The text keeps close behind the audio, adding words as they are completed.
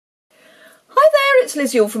it's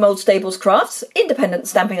Liz Yuille from Old Stables Crafts, independent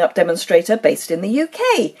Stampin' Up! Demonstrator based in the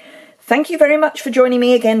UK. Thank you very much for joining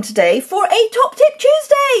me again today for a Top Tip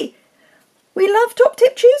Tuesday. We love Top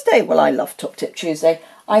Tip Tuesday. Well, I love Top Tip Tuesday.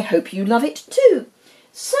 I hope you love it too.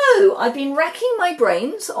 So, I've been racking my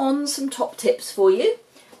brains on some top tips for you.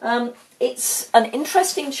 It's an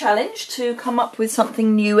interesting challenge to come up with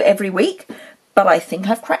something new every week, but I think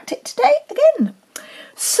I've cracked it today again.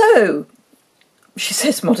 So, she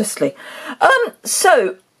says modestly.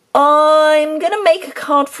 So I'm going to make a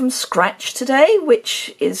card from scratch today,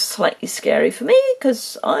 which is slightly scary for me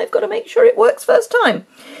because I've got to make sure it works first time.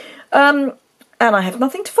 And I have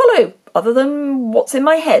nothing to follow other than what's in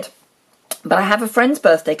my head. But I have a friend's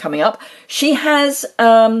birthday coming up. She has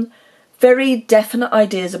very definite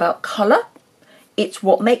ideas about colour. It's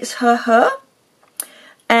what makes her her.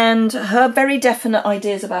 And her very definite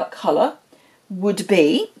ideas about colour would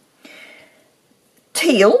be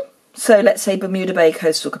teal, so let's say Bermuda Bay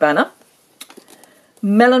Coastal Cabana,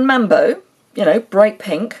 melon mambo, you know, bright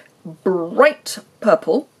pink, bright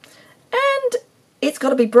purple, and it's got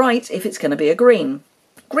to be bright if it's going to be a green.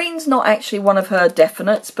 Green's not actually one of her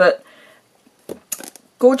definites, but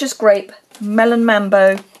gorgeous grape, melon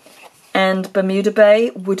mambo, and Bermuda Bay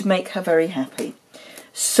would make her very happy.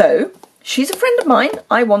 So, she's a friend of mine.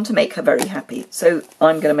 I want to make her very happy, so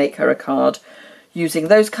I'm going to make her a card using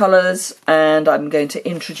those colours, and I'm going to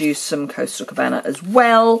introduce some Coastal Cabana as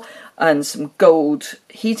well, and some gold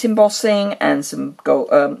heat embossing, and some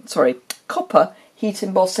copper heat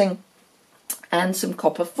embossing, and some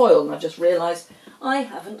copper foil. And I just realised I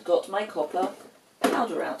haven't got my copper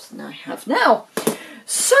powder out, and I have now.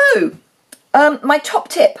 So, my top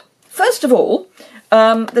tip. First of all,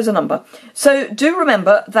 there's a number. So do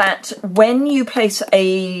remember that when you place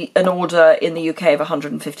an order in the UK of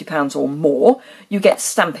 £150 or more, you get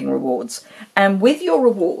stamping rewards. And with your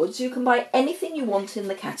rewards, you can buy anything you want in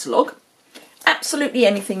the catalogue. Absolutely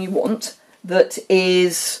anything you want that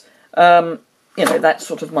is, you know, that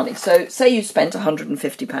sort of money. So say you spent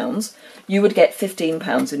 £150, you would get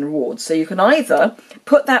 £15 in rewards. So you can either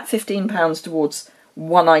put that £15 towards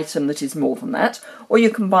one item that is more than that, or you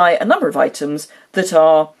can buy a number of items that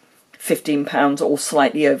are £15 or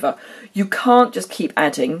slightly over. You can't just keep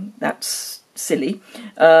adding, that's silly.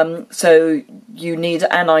 So you need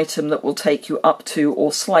an item that will take you up to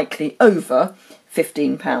or slightly over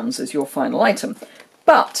 £15 as your final item.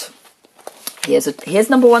 But here's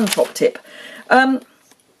number one top tip.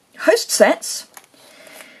 Host sets.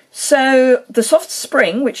 So the soft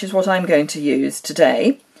spring, which is what I'm going to use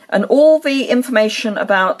today, and all the information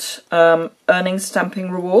about earning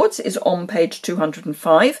stamping rewards is on page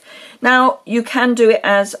 205. Now, you can do it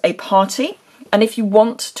as a party, and if you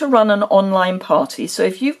want to run an online party, so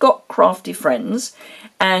if you've got crafty friends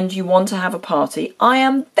and you want to have a party, I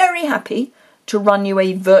am very happy to run you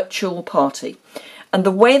a virtual party. And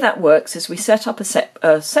the way that works is we set up a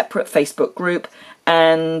separate Facebook group,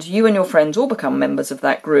 and you and your friends all become members of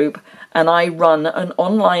that group, and I run an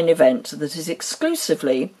online event that is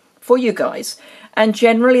exclusively for you guys. And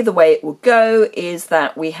generally the way it will go is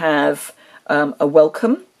that we have a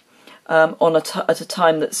welcome at a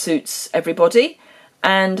time that suits everybody,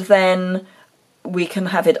 and then we can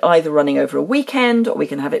have it either running over a weekend or we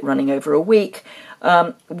can have it running over a week,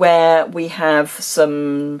 where we have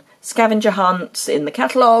some scavenger hunts in the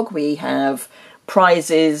catalogue, we have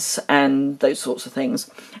prizes and those sorts of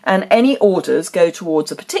things, and any orders go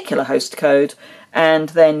towards a particular host code, and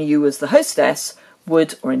then you as the hostess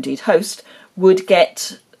would, or indeed host, would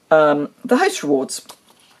get the host rewards.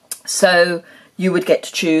 So you would get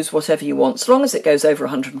to choose whatever you want. So long as it goes over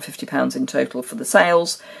 £150 in total for the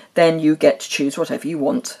sales, then you get to choose whatever you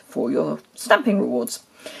want for your stamping rewards.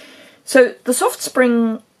 So the soft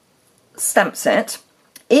spring stamp set,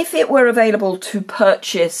 if it were available to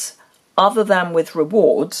purchase other than with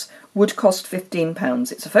rewards, would cost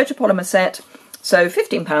 £15. It's a photopolymer set, so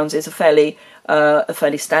 £15 is a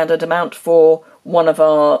fairly standard amount for one of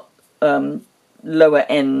our lower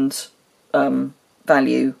end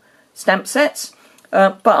value stamp sets.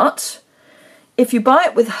 But if you buy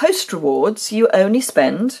it with host rewards, you only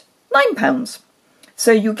spend £9.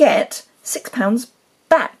 So you get £6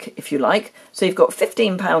 back, if you like. So you've got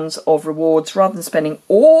 £15 of rewards rather than spending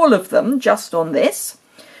all of them just on this.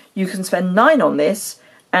 You can spend £9 on this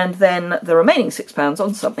and then the remaining £6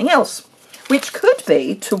 on something else, which could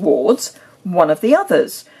be towards one of the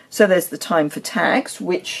others. So there's the time for tags,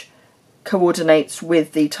 which coordinates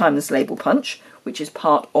with the timeless label punch, which is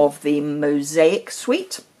part of the mosaic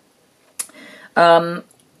suite. Some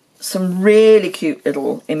really cute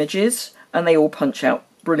little images, and they all punch out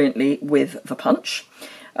brilliantly with the punch.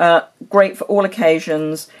 Great for all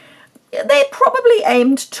occasions. they're probably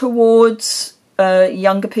aimed towards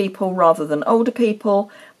younger people rather than older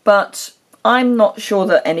people, but I'm not sure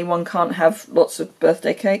that anyone can't have lots of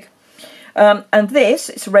birthday cake. And this,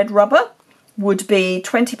 it's red rubber, would be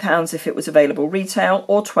 £20 if it was available retail,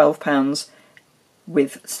 or £12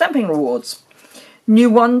 with stamping rewards. New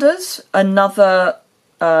Wonders, another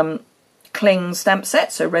cling stamp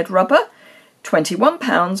set, so red rubber,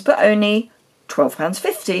 £21, but only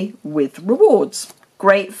 £12.50 with rewards.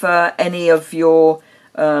 Great for any of your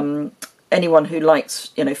anyone who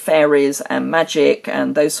likes, you know, fairies and magic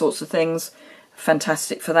and those sorts of things.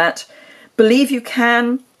 Fantastic for that. Believe You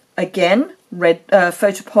Can, again, red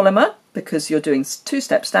photopolymer, because you're doing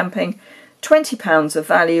two-step stamping. £20 of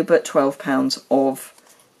value, but £12 of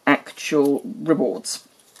actual rewards.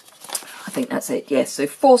 I think that's it. Yes, so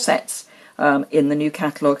 4 sets in the new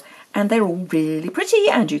catalogue, and they're all really pretty,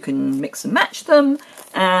 and you can mix and match them,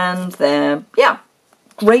 and they're, yeah,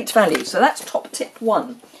 great value. So that's top tip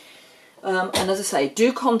 1. And as I say,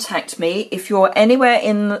 do contact me if you're anywhere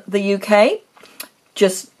in the UK.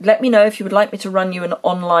 Just let me know if you would like me to run you an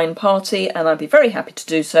online party, and I'd be very happy to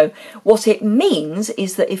do so. What it means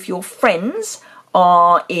is that if your friends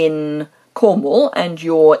are in Cornwall and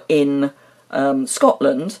you're in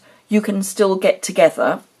Scotland, you can still get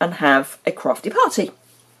together and have a crafty party.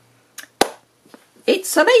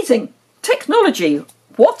 It's amazing. Technology.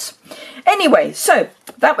 What? Anyway, so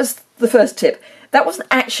that was the first tip. That wasn't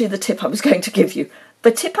actually the tip I was going to give you.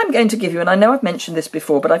 The tip I'm going to give you, and I know I've mentioned this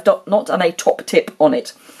before, but I've not done a top tip on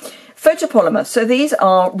it. Photopolymer. So these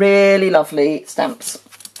are really lovely stamps.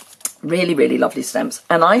 Really, really lovely stamps.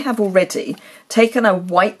 And I have already taken a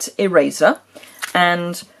white eraser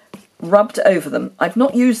and rubbed over them. I've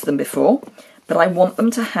not used them before, but I want them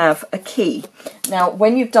to have a key. Now,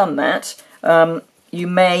 when you've done that, you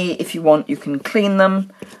may, if you want, you can clean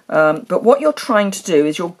them. But what you're trying to do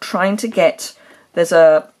is you're trying to get, there's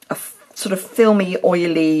a sort of filmy,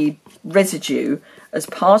 oily residue as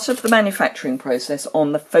part of the manufacturing process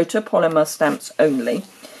on the photopolymer stamps only.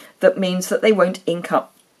 That means that they won't ink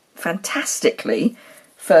up fantastically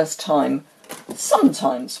first time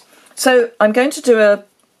sometimes. So I'm going to do a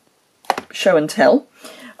show and tell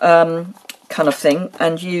kind of thing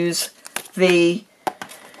and use the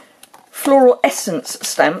Floral Essence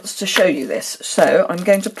stamps to show you this. So I'm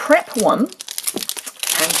going to prep one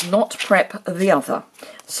and not prep the other.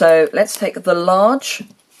 So let's take the large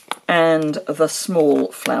and the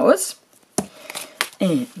small flowers,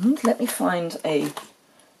 and let me find a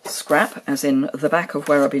scrap, as in the back of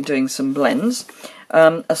where I've been doing some blends,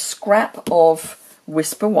 a scrap of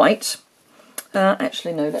Whisper White.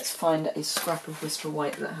 Actually no, let's find a scrap of Whisper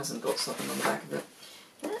White that hasn't got something on the back of it.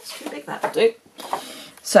 That's too big, that'll do.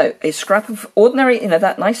 So a scrap of ordinary, you know,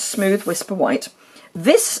 that nice smooth Whisper White.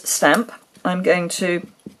 This stamp I'm going to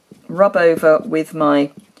rub over with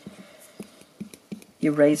my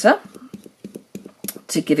eraser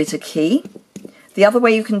to give it a key. The other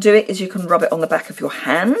way you can do it is you can rub it on the back of your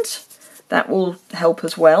hand. That will help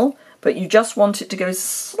as well, but you just want it to go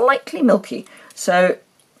slightly milky. So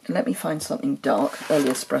let me find something dark, early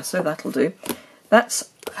espresso, that'll do. That's,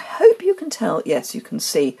 I hope you can tell, yes you can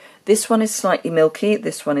see, this one is slightly milky,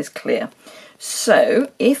 this one is clear.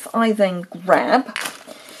 So if I then grab,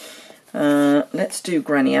 let's do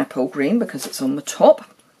Granny Apple Green because it's on the top.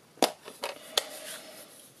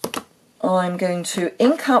 I'm going to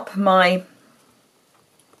ink up the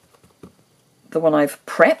one I've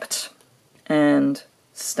prepped and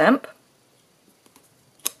stamp,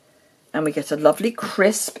 and we get a lovely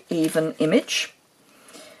crisp even image.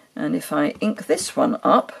 And if I ink this one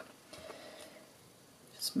up,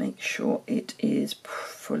 just make sure it is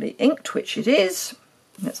fully inked, which it is.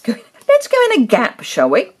 Let's go in a gap, shall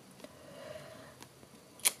we?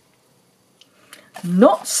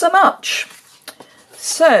 Not so much.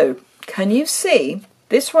 So can you see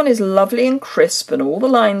this one is lovely and crisp and all the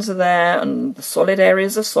lines are there and the solid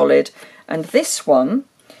areas are solid, and this one,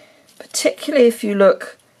 particularly if you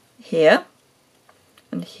look here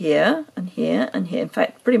and here and here and here, in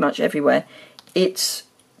fact pretty much everywhere, it's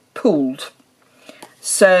pooled.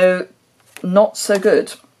 So not so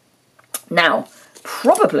good. Now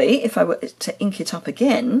probably if I were to ink it up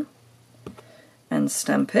again and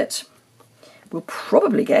stamp it, we'll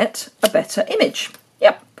probably get a better image.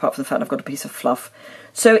 Yep, apart from the fact I've got a piece of fluff.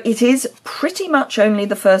 So it is pretty much only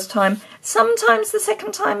the first time, sometimes the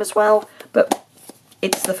second time as well, but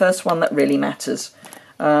it's the first one that really matters.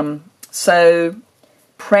 So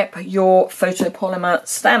prep your photopolymer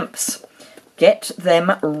stamps. Get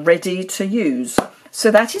them ready to use.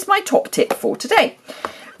 So that is my top tip for today.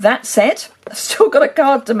 That said, I've still got a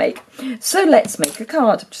card to make. So let's make a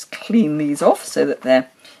card. Just clean these off so that they're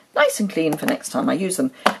nice and clean for next time I use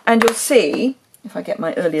them. And you'll see, if I get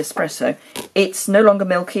my early espresso, it's no longer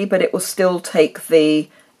milky, but it will still take the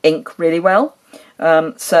ink really well.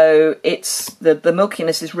 So it's the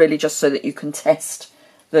milkiness is really just so that you can test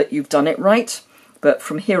that you've done it right. But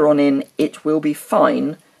from here on in, it will be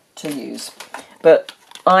fine to use. But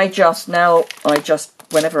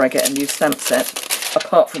whenever I get a new stamp set,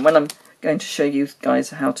 apart from when I'm going to show you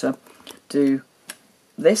guys how to do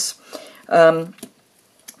this,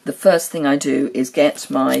 the first thing I do is get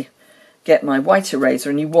my white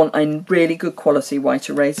eraser, and you want a really good quality white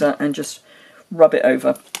eraser, and just rub it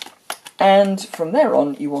over. And from there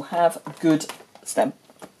on, you will have good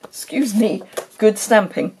good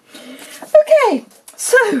stamping. Okay,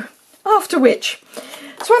 so after which,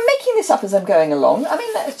 so I'm making this up as I'm going along. I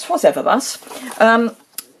mean, it was ever thus.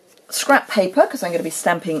 Scrap paper, because I'm going to be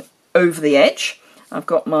stamping over the edge. I've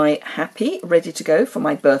got my happy ready to go for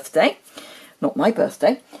my birthday. Not my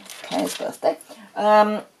birthday, Claire's birthday.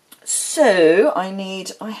 So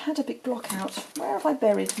I had a big block out. Where have I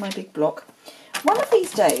buried my big block? One of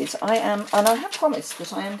these days I have promised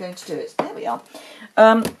that I am going to do it. There we are.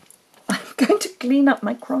 I'm going to clean up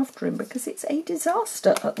my craft room because it's a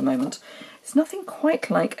disaster at the moment. It's nothing quite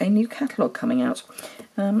like a new catalogue coming out.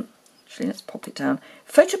 Actually, let's pop it down.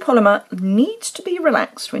 Photopolymer needs to be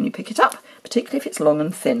relaxed when you pick it up, particularly if it's long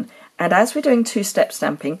and thin. And as we're doing two-step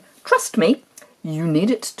stamping, trust me, you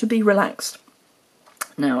need it to be relaxed.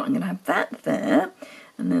 Now I'm going to have that there,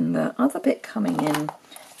 and then the other bit coming in,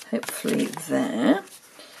 hopefully there.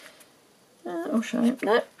 Or shall I?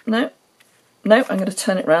 No, I'm going to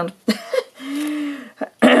turn it round.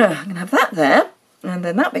 I'm going to have that there, and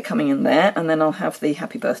then that bit coming in there, and then I'll have the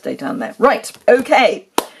happy birthday down there. Right, okay.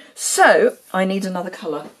 So I need another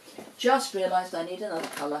colour. Just realised I need another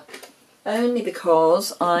colour. Only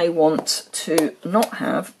because I want to not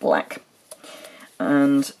have black.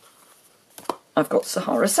 And I've got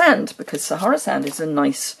Sahara Sand, because Sahara Sand is a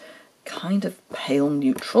nice kind of pale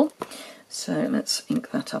neutral. So let's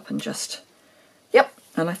ink that up and just... Yep,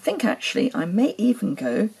 and I think actually I may even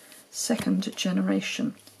go second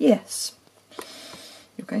generation. Yes.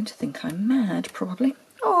 You're going to think I'm mad, probably.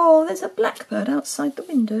 Oh, there's a blackbird outside the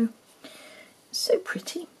window. So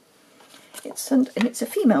pretty. And it's a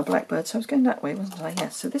female blackbird, so I was going that way, wasn't I?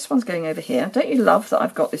 Yes, so this one's going over here. Don't you love that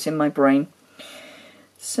I've got this in my brain?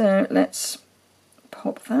 So let's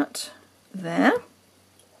pop that there.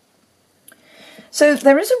 So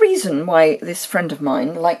there is a reason why this friend of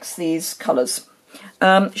mine likes these colours.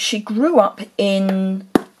 She grew up in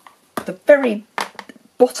the very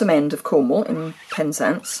bottom end of Cornwall, in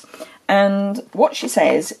Penzance, and what she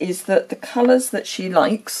says is that the colours that she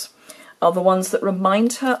likes are the ones that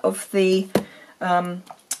remind her of the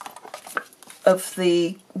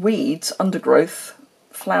weeds, undergrowth,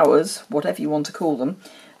 flowers, whatever you want to call them,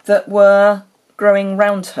 that were growing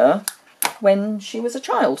round her when she was a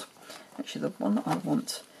child. Actually, the one that I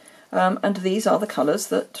want. And these are the colours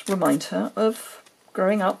that remind her of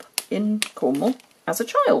growing up in Cornwall as a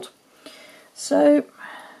child. So,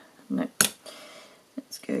 no.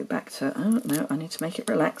 Let's go back to, oh no, I need to make it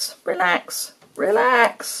relax. Relax,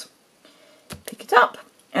 relax. Pick it up.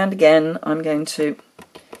 And again, I'm going to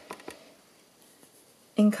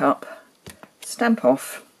ink up, stamp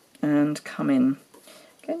off, and come in.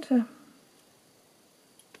 I'm going to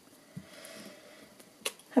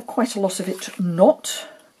have quite a lot of it not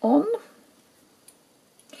on.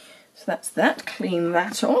 So that's that. Clean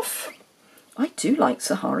that off. I do like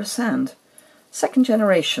Sahara Sand. Second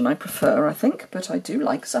generation I prefer, I think, but I do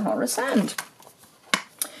like Sahara Sand.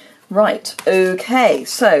 Right, okay,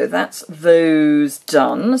 so that's those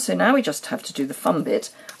done. So now we just have to do the fun bit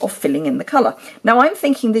of filling in the colour. Now I'm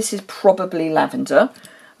thinking this is probably lavender,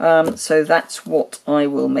 so that's what I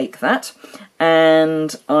will make that.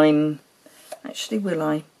 And I'm... Actually, will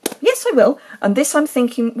I? Yes, I will. And this I'm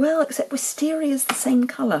thinking, well, except wisteria is the same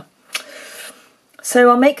colour.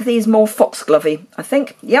 So I'll make these more foxglovey, I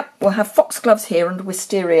think. Yep, we'll have foxgloves here and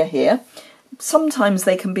wisteria here. Sometimes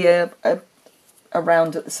they can be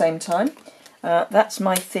around at the same time. That's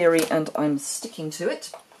my theory and I'm sticking to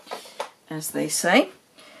it, as they say.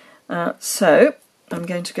 So I'm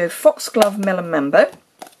going to go Foxglove Melon Mambo.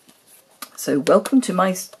 So welcome to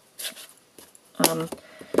my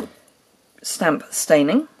stamp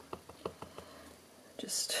staining.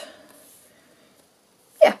 Just,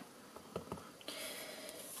 yeah.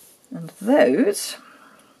 And those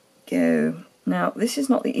go... Now, this is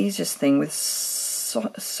not the easiest thing with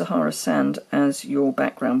Sahara Sand as your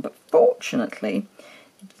background, but fortunately,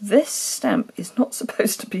 this stamp is not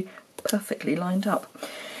supposed to be perfectly lined up.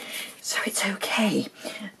 So it's okay.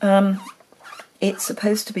 it's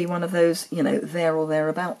supposed to be one of those, you know, there or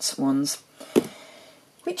thereabouts ones,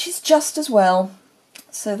 which is just as well.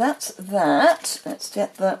 So that's that. Let's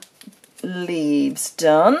get the leaves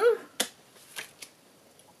done.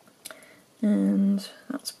 And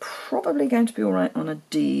that's probably going to be all right on a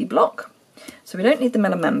D block. So we don't need the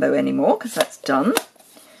Melon Mambo anymore because that's done.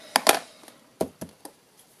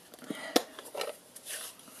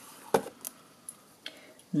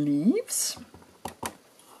 Leaves.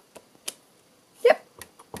 Yep.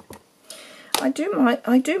 I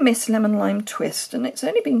do miss Lemon Lime Twist, and it's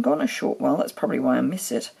only been gone a short while. That's probably why I miss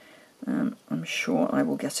it. I'm sure I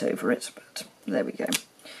will get over it, but there we go.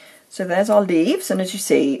 So there's our leaves, and as you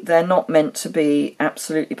see, they're not meant to be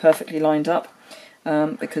absolutely perfectly lined up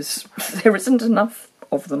because there isn't enough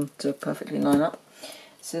of them to perfectly line up.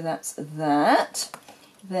 So that's that.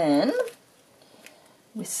 Then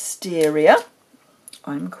wisteria.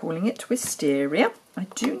 I'm calling it wisteria. I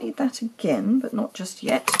do need that again, but not just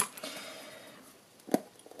yet.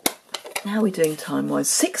 How are we doing time-wise?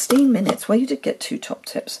 16 minutes. Well, you did get 2 top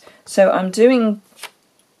tips. So I'm doing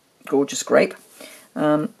Gorgeous Grape.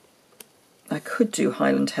 I could do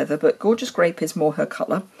Highland Heather, but Gorgeous Grape is more her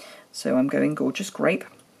colour. So I'm going Gorgeous Grape.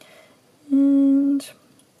 And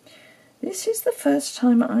this is the first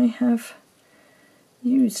time I have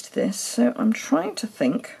used this, so I'm trying to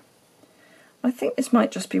think. I think this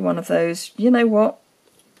might just be one of those, you know what,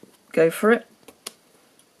 go for it.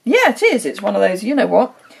 Yeah, it is. It's one of those, you know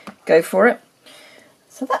what, go for it.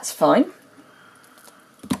 So that's fine.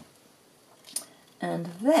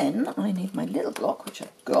 And then I need my little block, which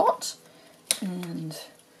I've got, and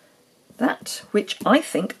that, which I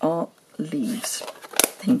think are leaves. I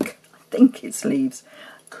think it's leaves.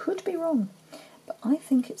 Could be wrong, but I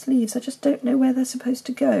think it's leaves. I just don't know where they're supposed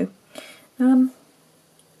to go.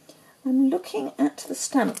 I'm looking at the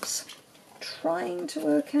stamps, trying to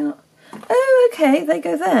work out. Oh, okay, they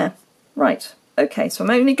go there. Right, okay, so I'm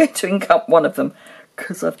only going to ink up one of them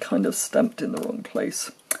because I've kind of stamped in the wrong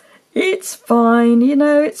place. It's fine, you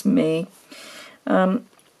know, it's me.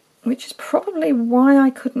 Which is probably why I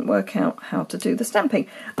couldn't work out how to do the stamping.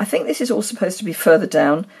 I think this is all supposed to be further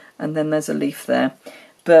down, and then there's a leaf there.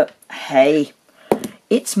 But hey,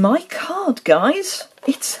 it's my card, guys.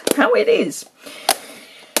 It's how it is.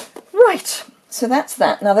 Right, so that's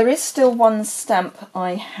that. Now there is still one stamp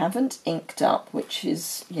I haven't inked up, which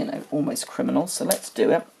is, you know, almost criminal, so let's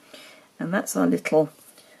do it. And that's our little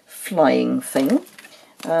flying thing.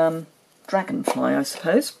 Dragonfly, I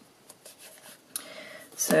suppose.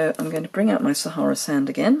 So I'm going to bring out my Sahara sand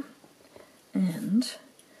again, and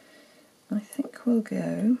I think we'll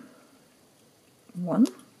go 1,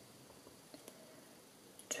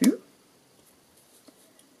 2,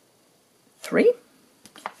 3.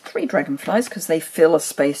 3 dragonflies because they fill a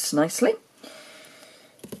space nicely.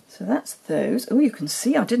 So that's those. Oh, you can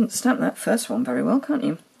see I didn't stamp that first one very well, can't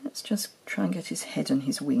you? Let's just try and get his head and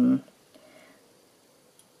his wing.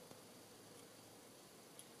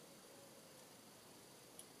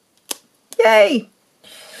 Yay!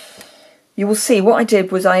 You will see what I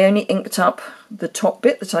did was I only inked up the top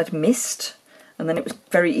bit that I'd missed, and then it was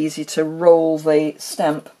very easy to roll the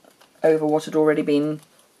stamp over what had already been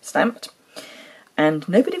stamped. And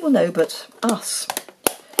nobody will know but us,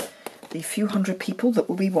 the few hundred people that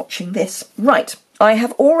will be watching this. Right, I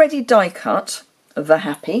have already die cut the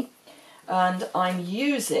Happy, and I'm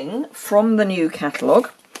using from the new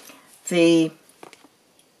catalogue the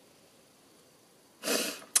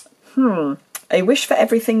A Wish for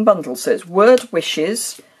Everything bundle. So it's Word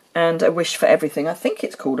Wishes and A Wish for Everything. I think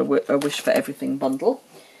it's called a Wish for Everything bundle.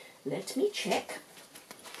 Let me check.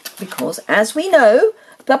 Because, as we know,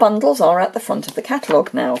 the bundles are at the front of the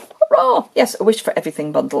catalogue now. Hurrah! Yes, A Wish for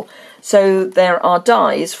Everything bundle. So there are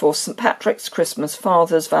dies for St Patrick's, Christmas,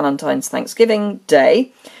 Father's, Valentine's, Thanksgiving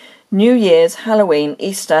Day, New Year's, Halloween,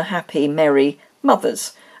 Easter, Happy, Merry,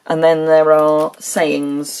 Mother's. And then there are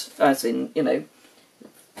sayings, as in, you know,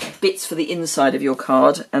 bits for the inside of your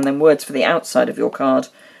card, and then words for the outside of your card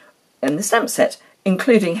in the stamp set,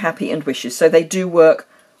 including Happy and Wishes. So they do work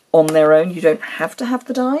on their own. You don't have to have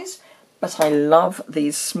the dies, but I love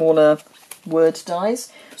these smaller word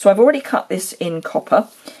dies. So I've already cut this in copper,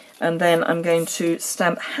 and then I'm going to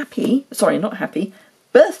stamp Happy, sorry, not Happy,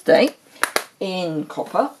 Birthday in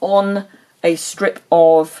copper on a strip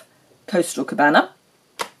of Coastal Cabana.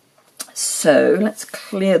 So let's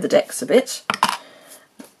clear the decks a bit.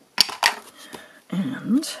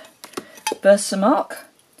 And Versamark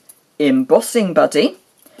Embossing Buddy.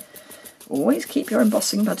 Always keep your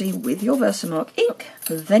embossing buddy with your Versamark ink,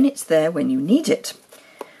 then it's there when you need it.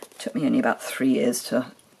 Took me only about 3 years to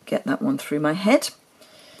get that one through my head.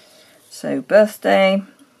 So Birthday,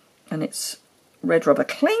 and it's red rubber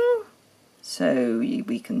cling so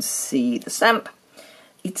we can see the stamp.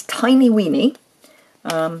 It's tiny weeny,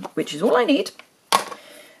 which is all I need.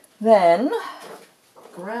 Then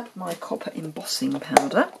grab my copper embossing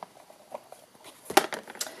powder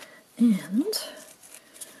and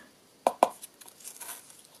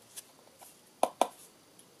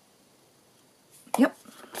yep.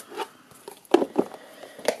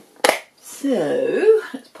 So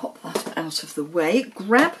let's pop that out of the way.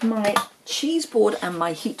 Grab my cheese board and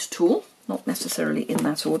my heat tool, not necessarily in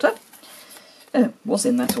that order. Oh, was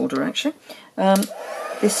in that order actually.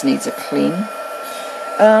 This needs a clean.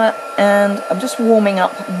 And I'm just warming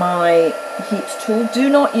up my heat tool. Do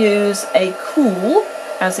not use a cool,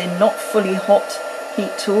 as in not fully hot,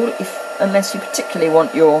 heat tool unless you particularly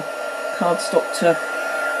want your cardstock to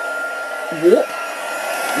warp.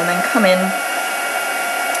 And then come in.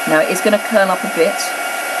 Now it is going to curl up a bit,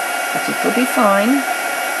 but it will be fine.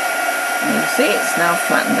 And you'll see it's now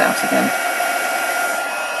flattened out again.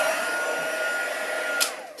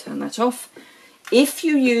 Turn that off. If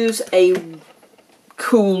you use a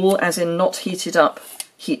cool, as in not heated up,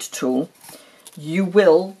 heat tool, you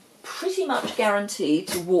will pretty much guarantee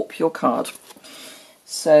to warp your card.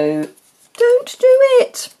 So don't do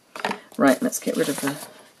it. Right, let's get rid of the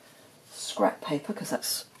scrap paper because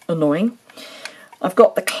that's annoying. I've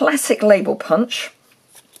got the classic label punch,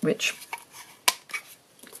 which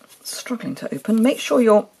I'm struggling to open. Make sure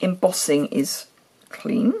your embossing is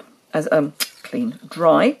clean,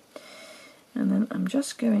 dry. And then I'm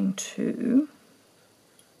just going to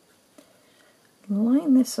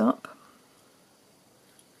line this up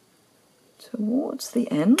towards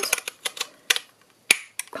the end,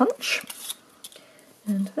 punch,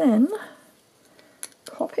 and then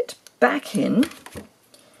pop it back in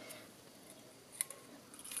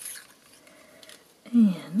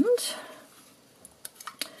and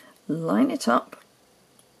line it up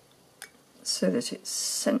so that it's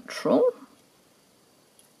central.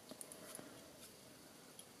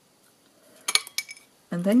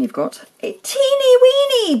 And then you've got a teeny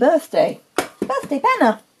weeny birthday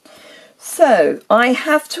banner. So I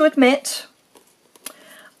have to admit,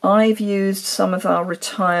 I've used some of our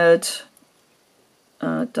retired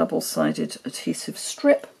double-sided adhesive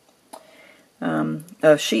strip,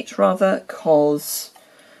 sheet rather, because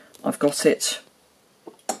I've got it.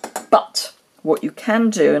 But what you can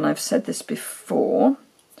do, and I've said this before,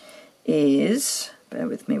 is, bear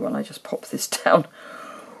with me while I just pop this down,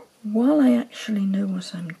 while I actually know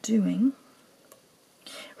what I'm doing.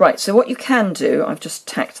 Right, so what you can do, I've just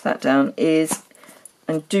tacked that down, is,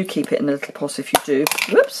 and do keep it in a little pot if you do,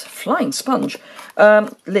 whoops, flying sponge,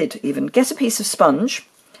 lid even, get a piece of sponge,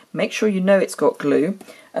 make sure you know it's got glue,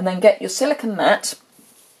 and then get your silicone mat,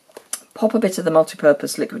 pop a bit of the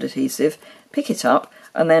multi-purpose liquid adhesive, pick it up,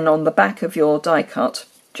 and then on the back of your die cut,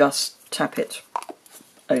 just tap it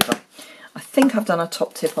over. I think I've done a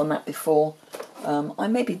top tip on that before. I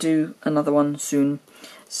maybe do another one soon.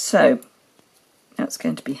 So that's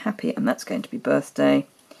going to be happy and that's going to be birthday.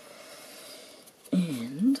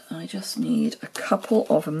 And I just need a couple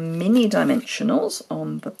of mini dimensionals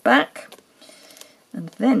on the back. And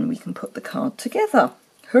then we can put the card together.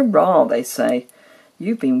 Hurrah, they say.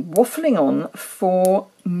 You've been waffling on for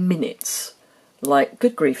minutes. Like,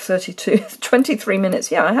 good grief, 23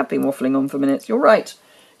 minutes. Yeah, I have been waffling on for minutes. You're right.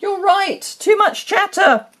 You're right. Too much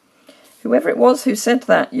chatter. Whoever it was who said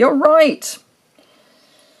that, you're right.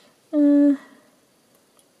 There.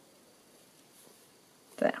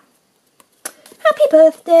 Happy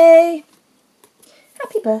birthday.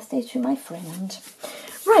 Happy birthday to my friend.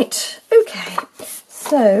 Right, okay.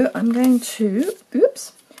 So I'm going to,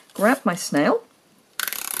 grab my snail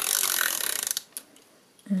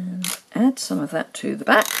and add some of that to the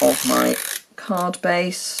back of my card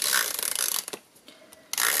base.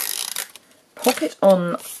 Pop it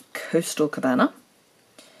on Coastal Cabana.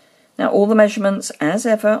 Now all the measurements, as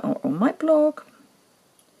ever, are on my blog,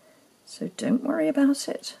 so don't worry about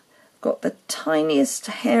it. I've got the tiniest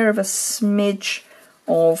hair of a smidge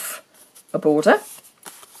of a border.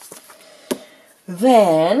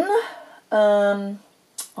 Then I know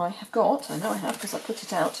I have because I put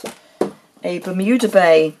it out, a Bermuda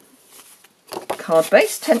Bay card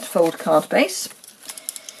base, tent fold card base.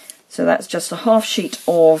 So that's just a half sheet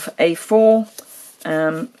of A4,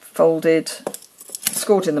 folded,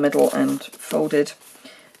 scored in the middle and folded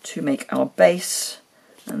to make our base.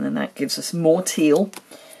 And then that gives us more teal,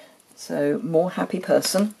 so more happy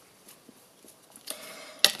person.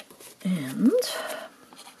 And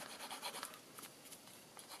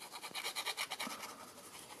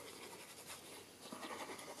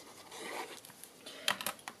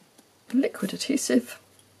liquid adhesive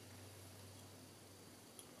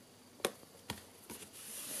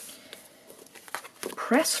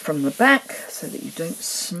press from the back so that you don't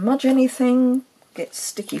smudge anything, get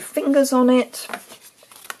sticky fingers on it.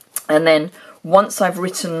 And then once I've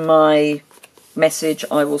written my message,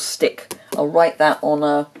 I'll write that on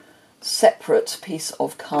a separate piece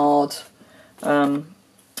of card.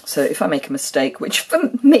 So if I make a mistake, which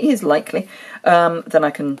for me is likely, then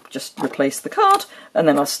I can just replace the card and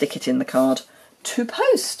then I'll stick it in the card to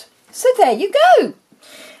post. So there you go.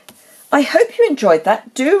 I hope you enjoyed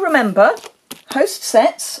that. Do remember, host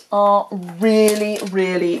sets are really,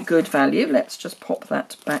 really good value. Let's just pop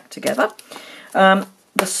that back together.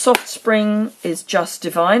 The soft spring is just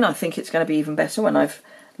divine. I think it's going to be even better when I've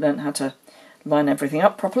learned how to line everything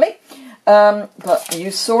up properly. But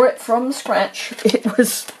you saw it from scratch.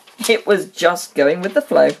 It was just going with the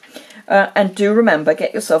flow. And do remember,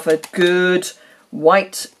 get yourself a good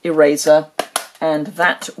white eraser, and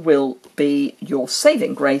that will be your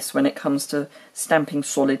saving grace when it comes to stamping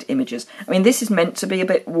solid images. I mean, this is meant to be a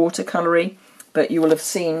bit watercolory, but you will have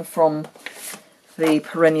seen from the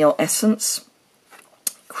Perennial Essence,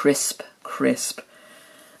 crisp, crisp,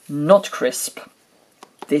 not crisp.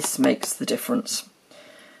 This makes the difference.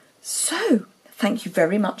 So, thank you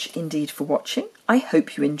very much indeed for watching. I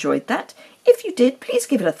hope you enjoyed that. If you did, please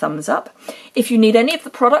give it a thumbs up. If you need any of the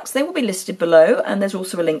products, they will be listed below, and there's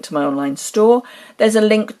also a link to my online store. There's a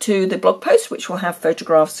link to the blog post, which will have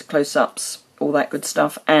photographs, close-ups, all that good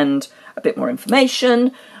stuff, and a bit more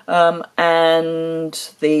information, and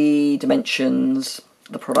the dimensions,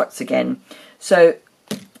 the products again. So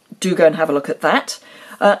do go and have a look at that.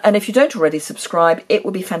 And if you don't already subscribe, it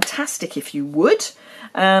would be fantastic if you would.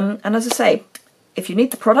 And as I say, if you need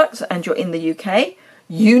the products and you're in the UK,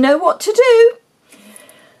 you know what to do.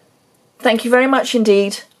 Thank you very much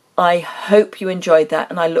indeed. I hope you enjoyed that,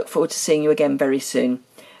 and I look forward to seeing you again very soon.